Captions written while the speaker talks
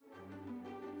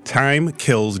Time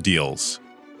kills deals.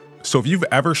 So if you've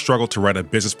ever struggled to write a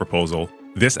business proposal,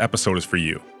 this episode is for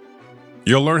you.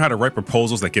 You'll learn how to write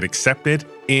proposals that get accepted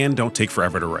and don't take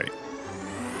forever to write.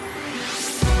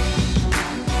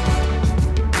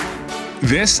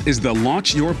 This is the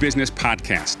Launch Your Business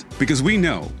podcast, because we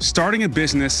know starting a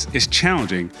business is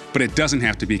challenging, but it doesn't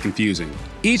have to be confusing.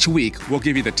 Each week, we'll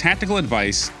give you the tactical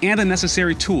advice and the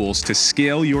necessary tools to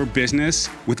scale your business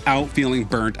without feeling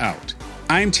burnt out.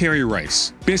 I'm Terry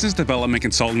Rice, business development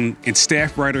consultant and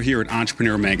staff writer here at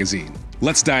Entrepreneur Magazine.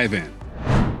 Let's dive in.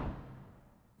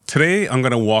 Today, I'm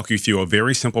going to walk you through a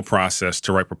very simple process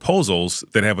to write proposals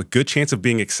that have a good chance of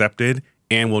being accepted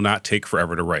and will not take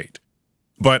forever to write.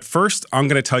 But first, I'm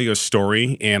going to tell you a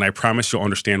story, and I promise you'll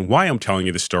understand why I'm telling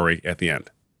you the story at the end.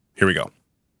 Here we go.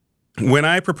 When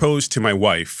I proposed to my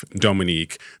wife,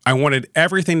 Dominique, I wanted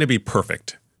everything to be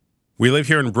perfect. We live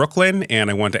here in Brooklyn, and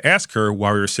I wanted to ask her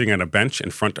while we were sitting on a bench in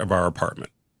front of our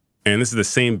apartment. And this is the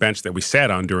same bench that we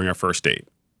sat on during our first date.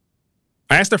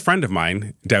 I asked a friend of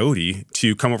mine, Daoudi,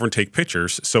 to come over and take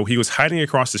pictures, so he was hiding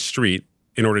across the street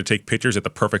in order to take pictures at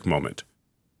the perfect moment.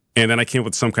 And then I came up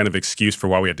with some kind of excuse for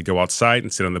why we had to go outside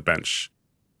and sit on the bench.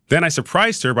 Then I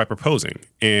surprised her by proposing,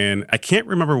 and I can't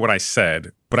remember what I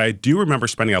said, but I do remember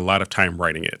spending a lot of time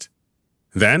writing it.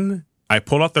 Then I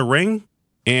pulled out the ring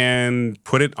and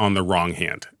put it on the wrong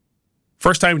hand.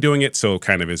 First time doing it, so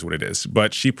kind of is what it is,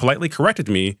 but she politely corrected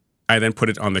me. I then put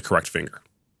it on the correct finger.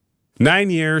 9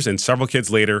 years and several kids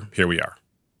later, here we are.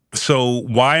 So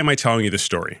why am I telling you this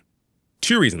story?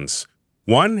 2 reasons.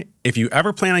 One, if you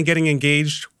ever plan on getting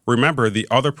engaged, remember the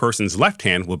other person's left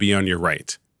hand will be on your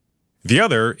right. The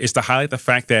other is to highlight the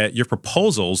fact that your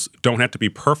proposals don't have to be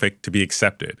perfect to be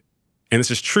accepted. And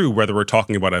this is true whether we're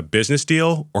talking about a business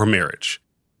deal or marriage.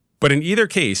 But in either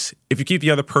case, if you keep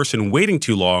the other person waiting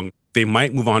too long, they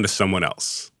might move on to someone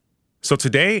else. So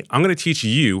today, I'm going to teach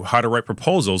you how to write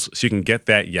proposals so you can get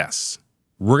that yes.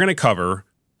 We're going to cover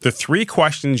the 3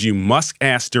 questions you must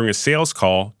ask during a sales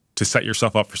call to set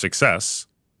yourself up for success,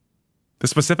 the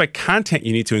specific content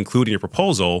you need to include in your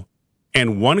proposal,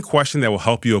 and 1 question that will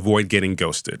help you avoid getting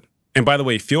ghosted. And by the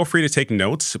way, feel free to take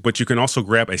notes, but you can also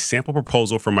grab a sample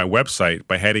proposal from my website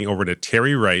by heading over to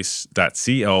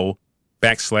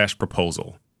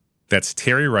terryrice.co/proposal. That's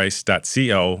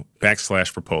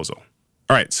terryrice.co/proposal.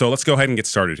 All right, so let's go ahead and get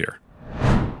started here.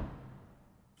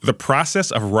 The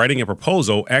process of writing a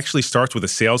proposal actually starts with a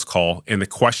sales call and the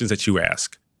questions that you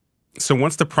ask. So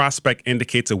once the prospect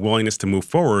indicates a willingness to move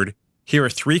forward, here are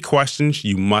 3 questions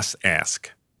you must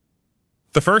ask.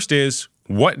 The first is,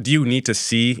 what do you need to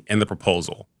see in the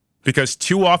proposal? Because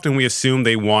too often we assume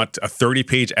they want a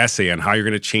 30-page essay on how you're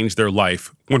going to change their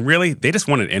life, when really they just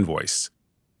want an invoice.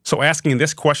 So asking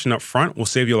this question up front will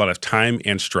save you a lot of time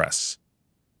and stress.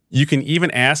 You can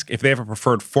even ask if they have a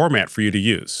preferred format for you to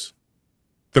use.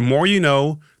 The more you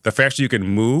know, the faster you can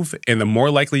move, and the more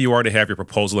likely you are to have your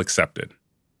proposal accepted.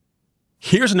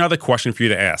 Here's another question for you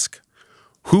to ask.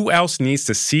 Who else needs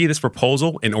to see this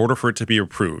proposal in order for it to be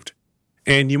approved?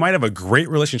 And you might have a great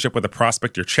relationship with the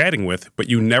prospect you're chatting with, but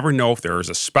you never know if there is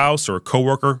a spouse or a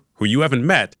coworker who you haven't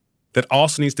met that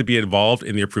also needs to be involved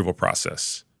in the approval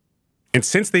process. And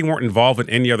since they weren't involved in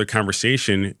any other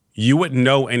conversation, you wouldn't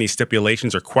know any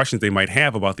stipulations or questions they might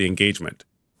have about the engagement.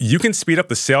 You can speed up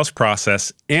the sales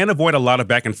process and avoid a lot of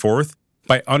back and forth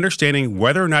by understanding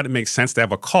whether or not it makes sense to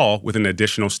have a call with an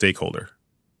additional stakeholder.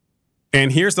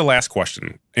 And here's the last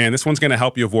question, and this one's going to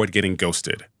help you avoid getting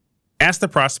ghosted. Ask the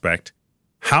prospect,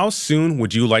 how soon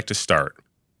would you like to start?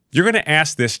 You're going to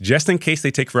ask this just in case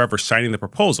they take forever signing the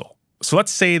proposal. So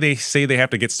let's say they have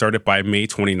to get started by May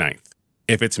 29th.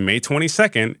 If it's May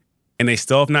 22nd and they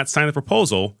still have not signed the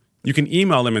proposal, you can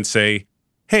email them and say,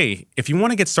 hey, if you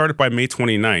want to get started by May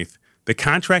 29th, the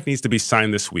contract needs to be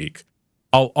signed this week.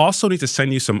 I'll also need to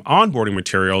send you some onboarding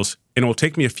materials, and it will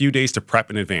take me a few days to prep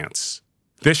in advance.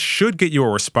 This should get you a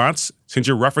response since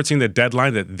you're referencing the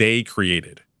deadline that they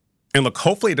created. And look,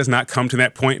 hopefully it does not come to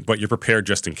that point, but you're prepared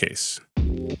just in case.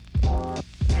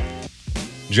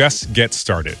 Just get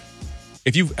started.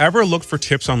 If you've ever looked for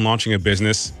tips on launching a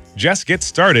business, just get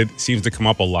started seems to come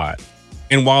up a lot.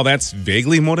 And while that's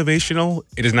vaguely motivational,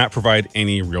 it does not provide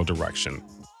any real direction.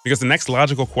 Because the next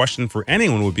logical question for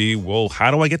anyone would be, well, how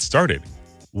do I get started?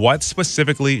 What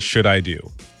specifically should I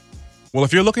do? Well,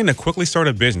 if you're looking to quickly start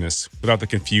a business without the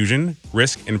confusion,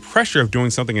 risk, and pressure of doing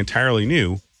something entirely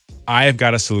new, I've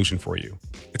got a solution for you.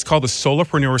 It's called the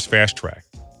Solopreneur's Fast Track,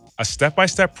 a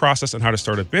step-by-step process on how to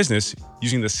start a business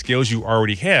using the skills you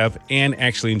already have and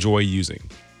actually enjoy using.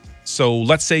 So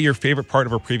let's say your favorite part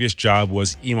of a previous job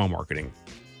was email marketing.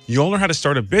 You'll learn how to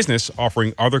start a business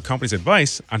offering other companies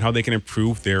advice on how they can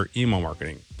improve their email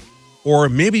marketing. Or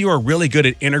maybe you are really good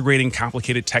at integrating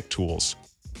complicated tech tools.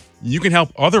 You can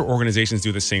help other organizations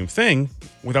do the same thing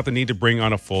without the need to bring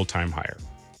on a full-time hire.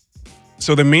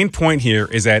 So the main point here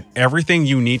is that everything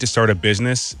you need to start a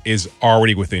business is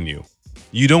already within you.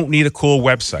 You don't need a cool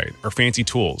website or fancy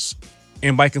tools.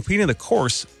 And by completing the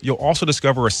course, you'll also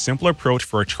discover a simple approach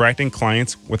for attracting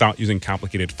clients without using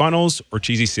complicated funnels or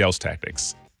cheesy sales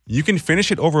tactics. You can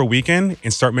finish it over a weekend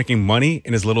and start making money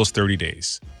in as little as 30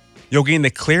 days. You'll gain the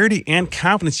clarity and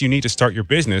confidence you need to start your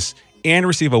business and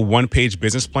receive a one-page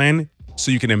business plan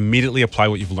so you can immediately apply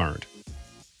what you've learned.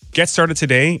 Get started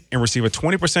today and receive a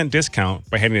 20% discount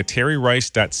by heading to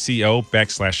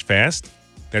terryrice.co/fast.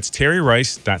 That's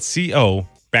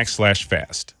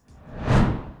terryrice.co/fast.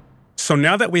 So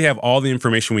now that we have all the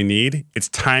information we need, it's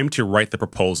time to write the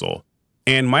proposal.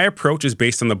 And my approach is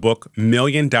based on the book $1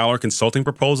 Million Consulting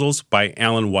Proposals by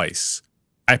Alan Weiss.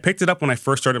 I picked it up when I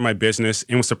first started my business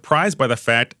and was surprised by the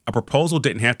fact a proposal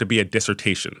didn't have to be a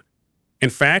dissertation. In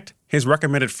fact, his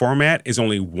recommended format is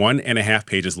only 1.5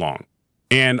 pages long.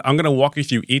 And I'm going to walk you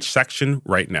through each section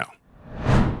right now.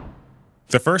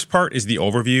 The first part is the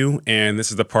overview, and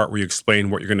this is the part where you explain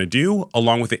what you're going to do,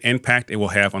 along with the impact it will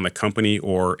have on the company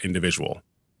or individual.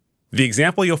 The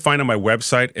example you'll find on my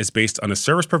website is based on a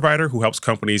service provider who helps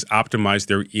companies optimize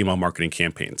their email marketing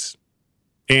campaigns.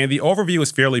 And the overview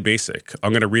is fairly basic.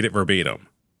 I'm going to read it verbatim.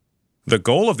 The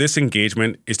goal of this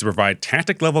engagement is to provide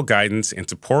tactic-level guidance and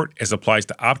support as applies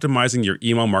to optimizing your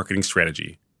email marketing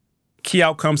strategy. Key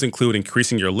outcomes include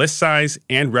increasing your list size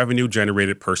and revenue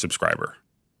generated per subscriber.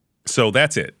 So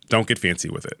that's it. Don't get fancy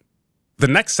with it. The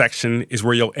next section is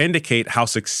where you'll indicate how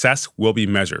success will be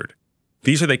measured.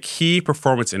 These are the key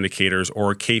performance indicators,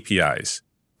 or KPIs,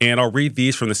 and I'll read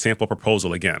these from the sample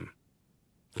proposal again.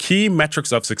 Key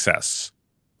metrics of success: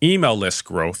 email list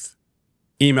growth,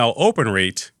 email open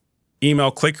rate, email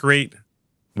click rate,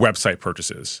 website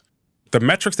purchases. The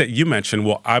metrics that you mention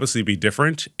will obviously be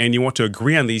different, and you want to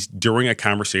agree on these during a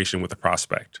conversation with the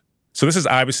prospect. So this is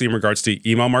obviously in regards to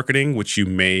email marketing, which you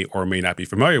may or may not be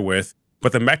familiar with,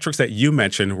 but the metrics that you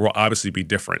mention will obviously be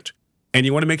different. And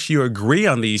you want to make sure you agree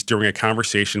on these during a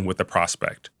conversation with the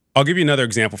prospect. I'll give you another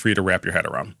example for you to wrap your head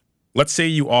around. Let's say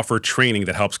you offer training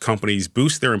that helps companies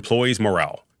boost their employees'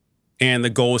 morale, and the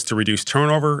goal is to reduce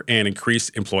turnover and increase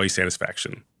employee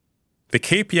satisfaction. The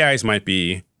KPIs might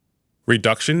be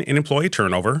reduction in employee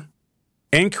turnover,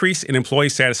 increase in employee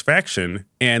satisfaction,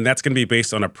 and that's going to be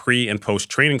based on a pre- and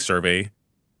post-training survey.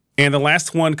 And the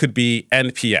last one could be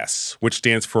NPS, which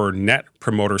stands for Net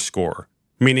Promoter Score,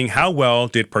 meaning how well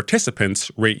did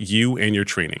participants rate you and your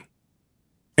training.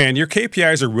 And your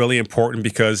KPIs are really important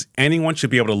because anyone should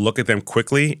be able to look at them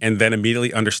quickly and then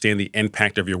immediately understand the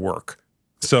impact of your work.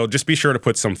 So just be sure to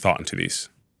put some thought into these.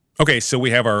 Okay, so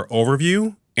we have our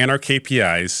overview and our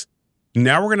KPIs.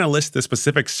 Now we're going to list the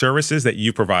specific services that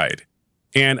you provide.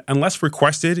 And unless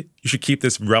requested, you should keep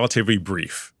this relatively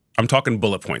brief. I'm talking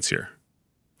bullet points here.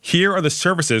 Here are the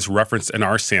services referenced in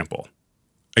our sample.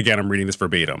 Again, I'm reading this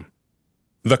verbatim.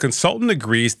 The consultant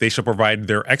agrees they shall provide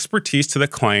their expertise to the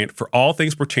client for all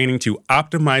things pertaining to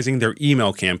optimizing their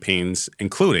email campaigns,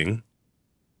 including,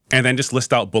 and then just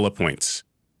list out bullet points: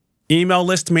 email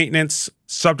list maintenance,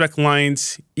 subject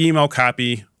lines, email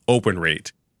copy, open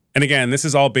rate. And again, this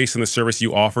is all based on the service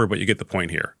you offer, but you get the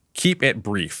point here. Keep it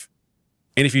brief.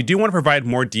 And if you do want to provide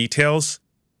more details,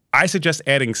 I suggest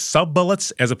adding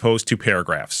sub-bullets as opposed to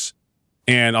paragraphs.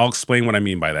 And I'll explain what I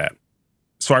mean by that.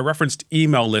 So I referenced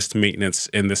email list maintenance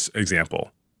in this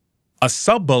example. A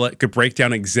sub-bullet could break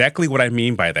down exactly what I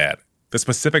mean by that, the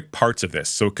specific parts of this.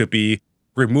 So it could be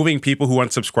removing people who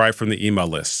unsubscribe from the email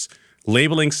lists,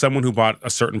 labeling someone who bought a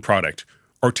certain product,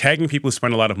 or tagging people who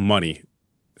spend a lot of money.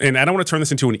 And I don't want to turn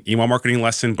this into an email marketing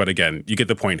lesson, but again, you get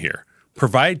the point here.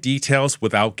 Provide details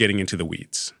without getting into the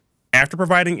weeds. After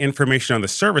providing information on the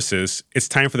services, it's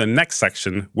time for the next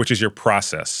section, which is your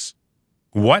process.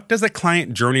 What does the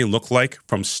client journey look like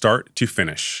from start to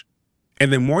finish?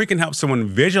 And the more you can help someone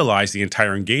visualize the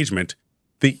entire engagement,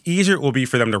 the easier it will be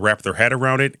for them to wrap their head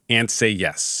around it and say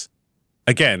yes.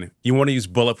 Again, you want to use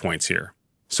bullet points here.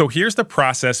 So here's the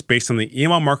process based on the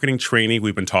email marketing training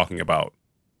we've been talking about.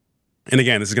 And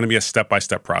again, this is going to be a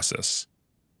step-by-step process.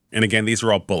 And again, these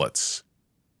are all bullets.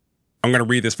 I'm going to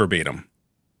read this verbatim.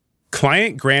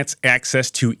 Client grants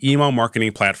access to email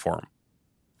marketing platform.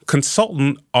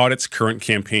 Consultant audits current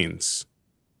campaigns.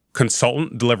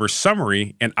 Consultant delivers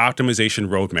summary and optimization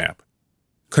roadmap.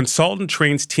 Consultant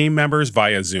trains team members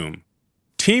via Zoom.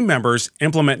 Team members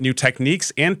implement new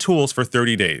techniques and tools for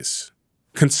 30 days.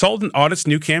 Consultant audits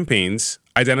new campaigns,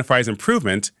 identifies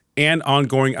improvement, and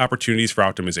ongoing opportunities for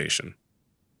optimization.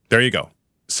 There you go.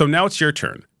 So now it's your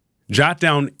turn. Jot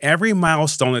down every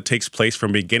milestone that takes place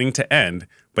from beginning to end,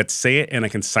 but say it in a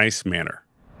concise manner.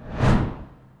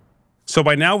 So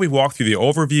by now we've walked through the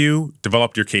overview,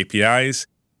 developed your KPIs,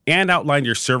 and outlined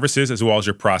your services as well as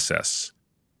your process.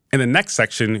 In the next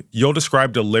section, you'll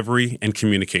describe delivery and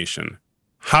communication.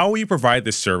 How will you provide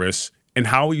this service, and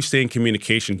how will you stay in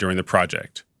communication during the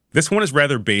project? This one is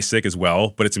rather basic as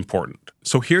well, but it's important.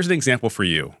 So here's an example for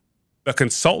you. A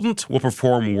consultant will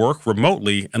perform work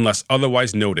remotely unless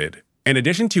otherwise noted. In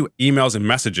addition to emails and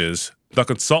messages, the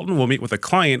consultant will meet with a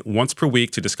client once per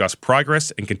week to discuss progress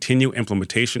and continue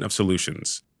implementation of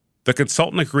solutions. The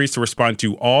consultant agrees to respond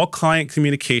to all client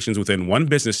communications within 1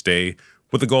 business day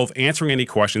with the goal of answering any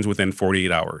questions within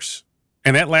 48 hours.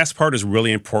 And that last part is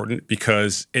really important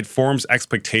because it forms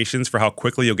expectations for how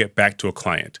quickly you'll get back to a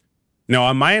client. Now,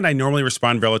 on my end, I normally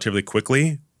respond relatively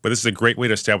quickly, but this is a great way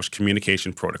to establish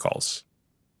communication protocols.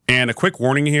 And a quick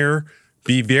warning here,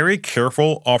 be very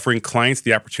careful offering clients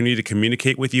the opportunity to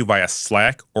communicate with you via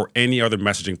Slack or any other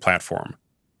messaging platform.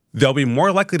 They'll be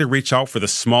more likely to reach out for the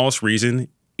smallest reason,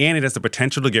 and it has the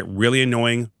potential to get really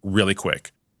annoying really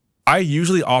quick. I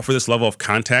usually offer this level of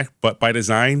contact, but by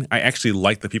design, I actually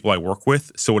like the people I work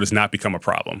with, so it has not become a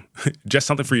problem. Just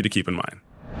something for you to keep in mind.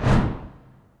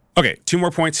 Okay, 2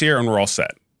 more points here and we're all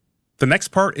set. The next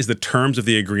part is the terms of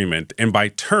the agreement, and by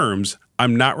terms,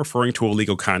 I'm not referring to a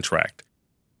legal contract.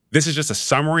 This is just a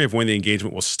summary of when the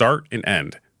engagement will start and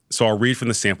end, so I'll read from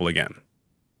the sample again.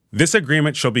 This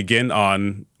agreement shall begin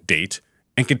on date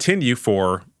and continue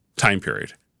for time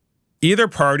period. Either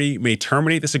party may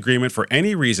terminate this agreement for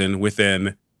any reason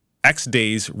within X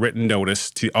days written notice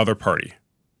to the other party.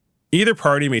 Either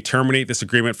party may terminate this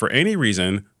agreement for any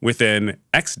reason within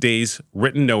X days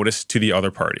written notice to the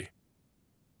other party.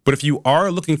 But if you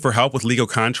are looking for help with legal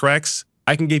contracts,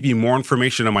 I can give you more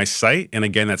information on my site, and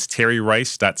again, that's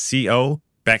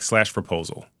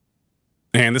terryrice.co/proposal.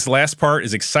 And this last part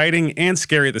is exciting and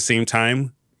scary at the same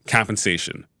time,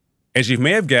 compensation. As you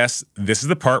may have guessed, this is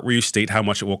the part where you state how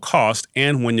much it will cost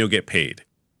and when you'll get paid.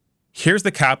 Here's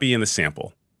the copy and the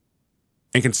sample.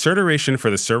 In consideration for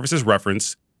the services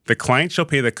referenced, the client shall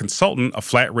pay the consultant a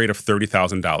flat rate of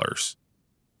 $30,000.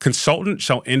 Consultant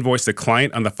shall invoice the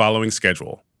client on the following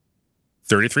schedule: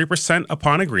 33%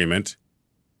 upon agreement,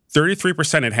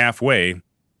 33% at halfway,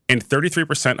 and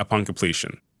 33% upon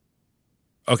completion.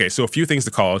 Okay, so a few things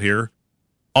to call out here.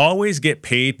 Always get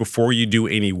paid before you do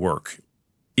any work,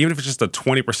 even if it's just a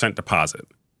 20% deposit.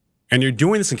 And you're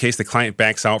doing this in case the client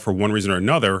backs out for one reason or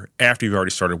another after you've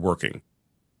already started working.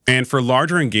 And for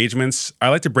larger engagements, I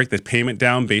like to break the payment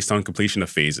down based on completion of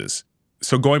phases.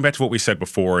 So going back to what we said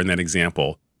before in that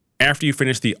example, after you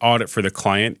finish the audit for the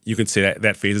client, you can say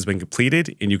that phase has been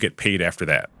completed and you get paid after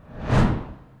that.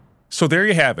 So there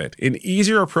you have it, an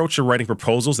easier approach to writing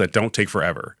proposals that don't take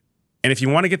forever. And if you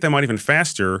want to get them out even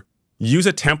faster, use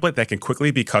a template that can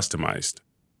quickly be customized.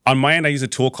 On my end, I use a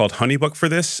tool called Honeybook for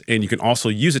this, and you can also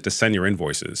use it to send your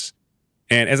invoices.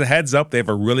 And as a heads up, they have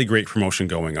a really great promotion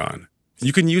going on.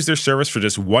 You can use their service for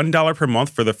just $1 per month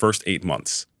for the first 8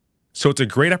 months. So it's a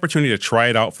great opportunity to try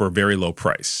it out for a very low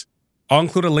price. I'll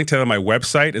include a link to that on my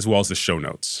website as well as the show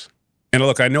notes. And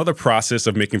look, I know the process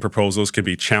of making proposals can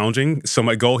be challenging, so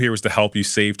my goal here is to help you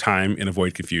save time and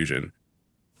avoid confusion.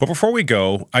 But before we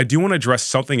go, I do want to address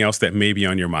something else that may be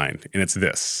on your mind, and it's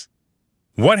this.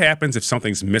 What happens if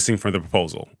something's missing from the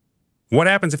proposal? What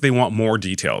happens if they want more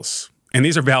details? And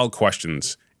these are valid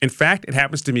questions. In fact, it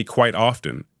happens to me quite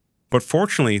often. But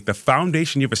fortunately, the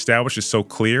foundation you've established is so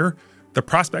clear, the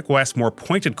prospect will ask more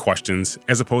pointed questions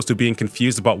as opposed to being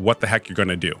confused about what the heck you're going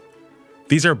to do.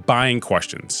 These are buying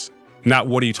questions, not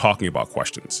what are you talking about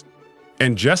questions.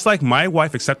 And just like my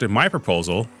wife accepted my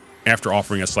proposal after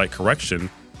offering a slight correction,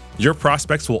 your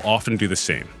prospects will often do the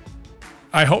same.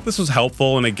 I hope this was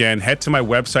helpful, and again, head to my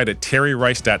website at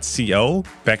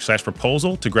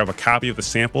terryrice.co/proposal to grab a copy of the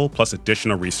sample plus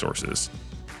additional resources.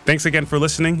 Thanks again for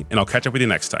listening, and I'll catch up with you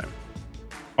next time.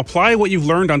 Apply what you've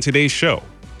learned on today's show.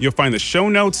 You'll find the show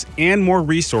notes and more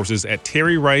resources at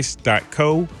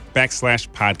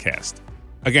terryrice.co/podcast.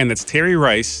 Again, that's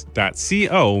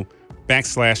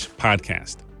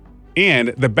terryrice.co/podcast. And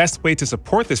the best way to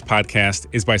support this podcast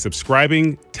is by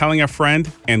subscribing, telling a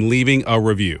friend, and leaving a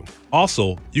review.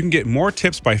 Also, you can get more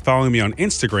tips by following me on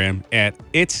Instagram at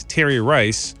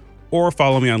 @itsterryrice or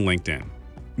follow me on LinkedIn.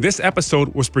 This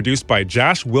episode was produced by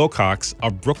Josh Wilcox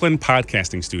of Brooklyn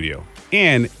Podcasting Studio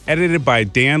and edited by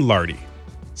Dan Lardy.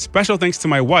 Special thanks to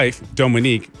my wife,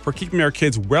 Dominique, for keeping our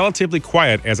kids relatively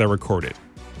quiet as I recorded.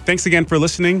 Thanks again for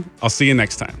listening. I'll see you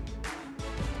next time.